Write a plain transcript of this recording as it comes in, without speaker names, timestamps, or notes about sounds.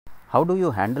how do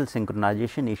you handle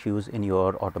synchronization issues in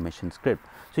your automation script?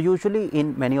 So, usually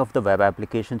in many of the web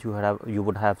applications you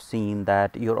would have seen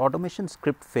that your automation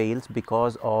script fails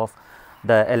because of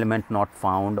the element not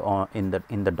found in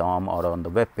the DOM or on the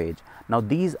web page. Now,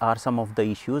 these are some of the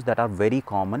issues that are very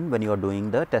common when you are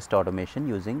doing the test automation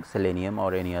using Selenium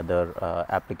or any other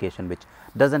application which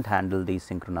does not handle these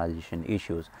synchronization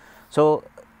issues. So,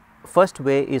 first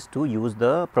way is to use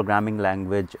the programming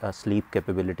language sleep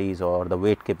capabilities or the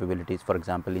wait capabilities. For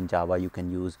example, in Java you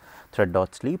can use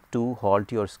thread.sleep to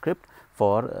halt your script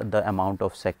for the amount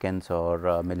of seconds or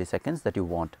milliseconds that you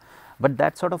want. But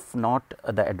that is sort of not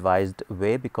the advised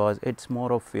way, because it is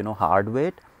more of hard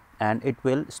wait, and it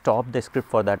will stop the script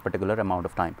for that particular amount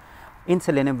of time. In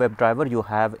Selenium WebDriver you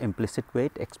have implicit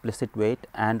wait, explicit wait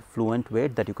and fluent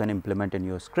wait that you can implement in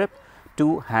your script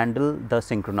to handle the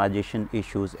synchronization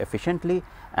issues efficiently,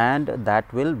 and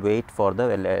that will wait for the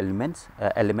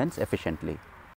elements efficiently.